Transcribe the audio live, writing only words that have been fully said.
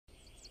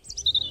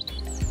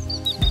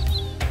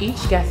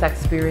Each guest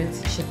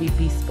experience should be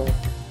bespoke.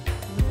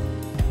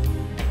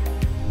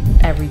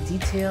 Every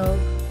detail,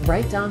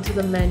 right down to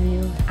the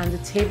menu and the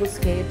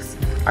tablescapes,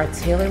 are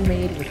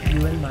tailor-made with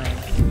you in mind.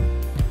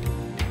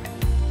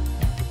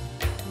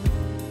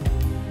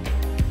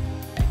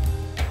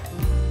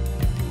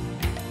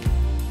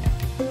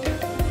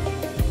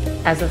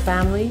 As a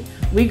family,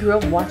 we grew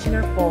up watching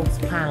our folks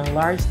plan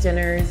large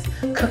dinners,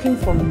 cooking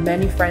for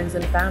many friends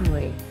and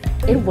family.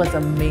 It was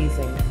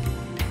amazing.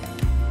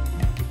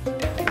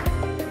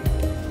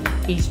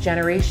 Each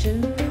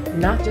generation,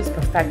 not just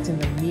perfecting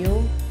the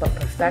meal, but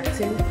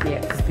perfecting the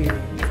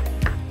experience.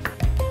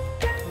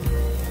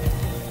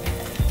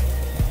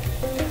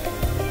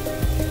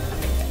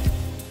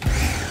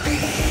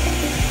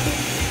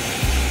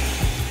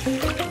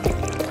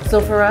 So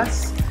for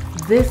us,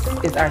 this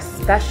is our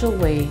special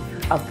way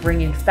of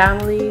bringing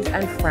families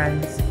and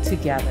friends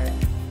together.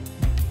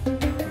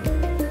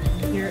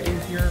 Here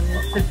is your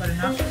roasted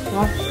butternut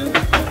lobster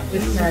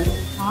with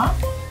Nelda.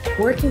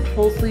 Working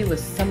closely with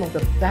some of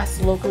the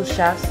best local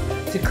chefs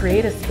to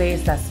create a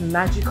space that's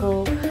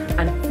magical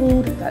and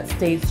food that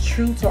stays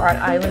true to our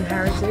island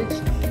heritage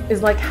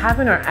is like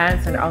having our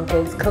aunts and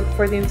uncles cook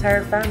for the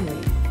entire family.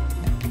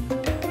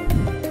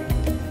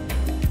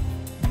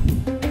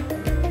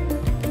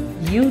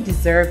 You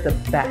deserve the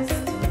best.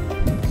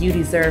 You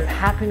deserve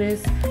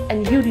happiness,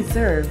 and you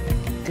deserve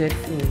good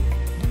food.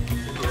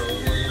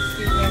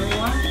 Excuse me,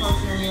 everyone.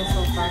 How's your meal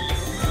so far?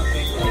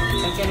 Okay,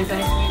 good. Again, if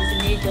anything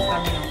you need, just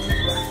let me know.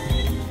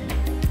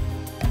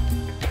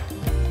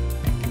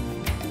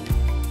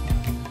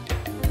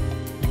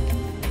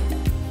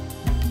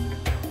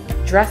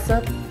 Dress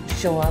up,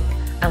 show up,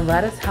 and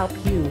let us help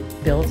you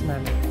build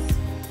memories.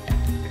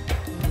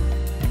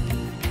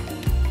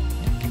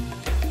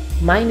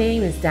 My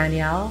name is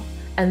Danielle,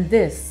 and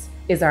this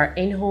is our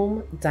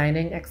in-home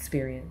dining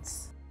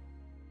experience.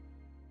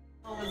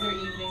 How was your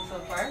evening so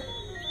far?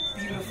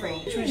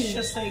 Beautiful. It was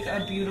just like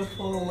a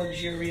beautiful,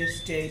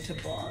 luxurious day to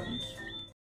bond.